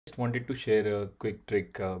Wanted to share a quick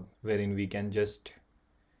trick wherein we can just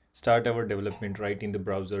start our development right in the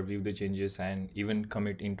browser, view the changes, and even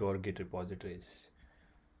commit into our Git repositories.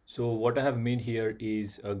 So what I have made here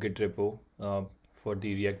is a Git repo for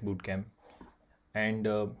the React Bootcamp, and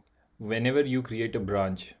whenever you create a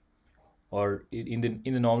branch, or in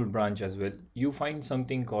the normal branch as well, you find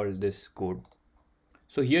something called this code.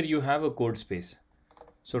 So here you have a code space.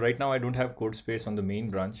 So right now I don't have code space on the main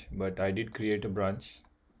branch, but I did create a branch.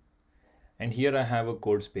 And here I have a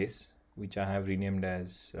code space, which I have renamed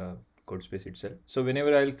as code space itself. So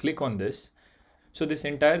whenever I'll click on this, so this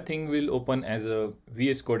entire thing will open as a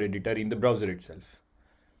VS Code editor in the browser itself.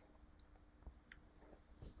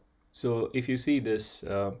 So if you see this,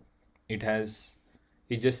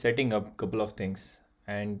 it's just setting up a couple of things.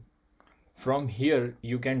 And from here,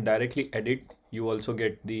 you can directly edit. You also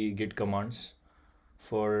get the Git commands.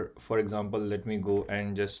 For example, let me go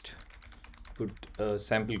and just put a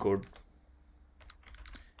sample code.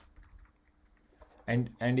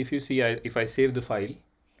 And if you see, if I save the file,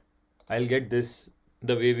 I'll get this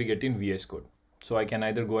the way we get in VS Code. So I can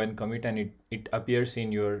either go and commit and it appears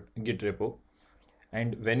in your Git repo.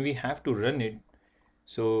 And when we have to run it,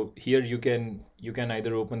 so here you can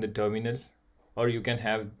either open the terminal, or you can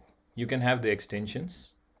have the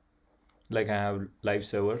extensions. Like I have live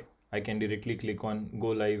server. I can directly click on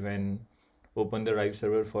go live and open the live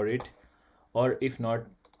server for it. Or if not,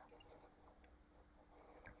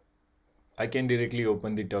 I can directly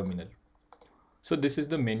open the terminal. So this is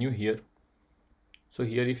the menu here. So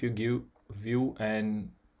here if you give view and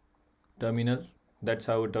terminal, that's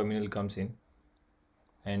how a terminal comes in.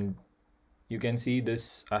 And you can see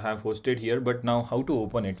this I have hosted here, but now how to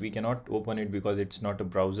open it? We cannot open it because it's not a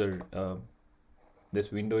browser. This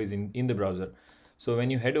window is in the browser. So when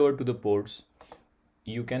you head over to the ports,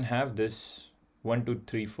 you can have this 1, 2,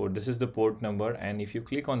 3, 4. This is the port number. And if you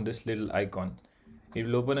click on this little icon, it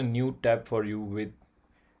will open a new tab for you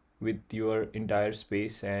with your entire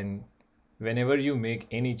space. And whenever you make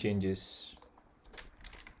any changes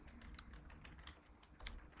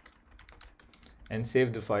and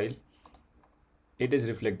save the file, it is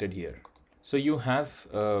reflected here. So you have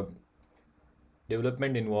a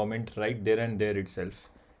development environment right there and there itself,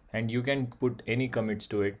 and you can put any commits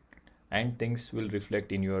to it and things will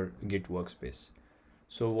reflect in your Git workspace.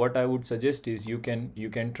 So what I would suggest is you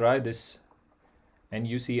can try this. And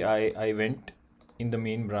you see I went in the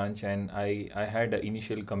main branch and I had an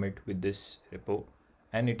initial commit with this repo,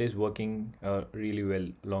 and it is working really well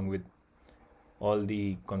along with all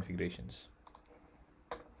the configurations.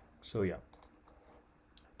 So yeah,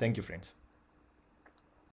 thank you friends.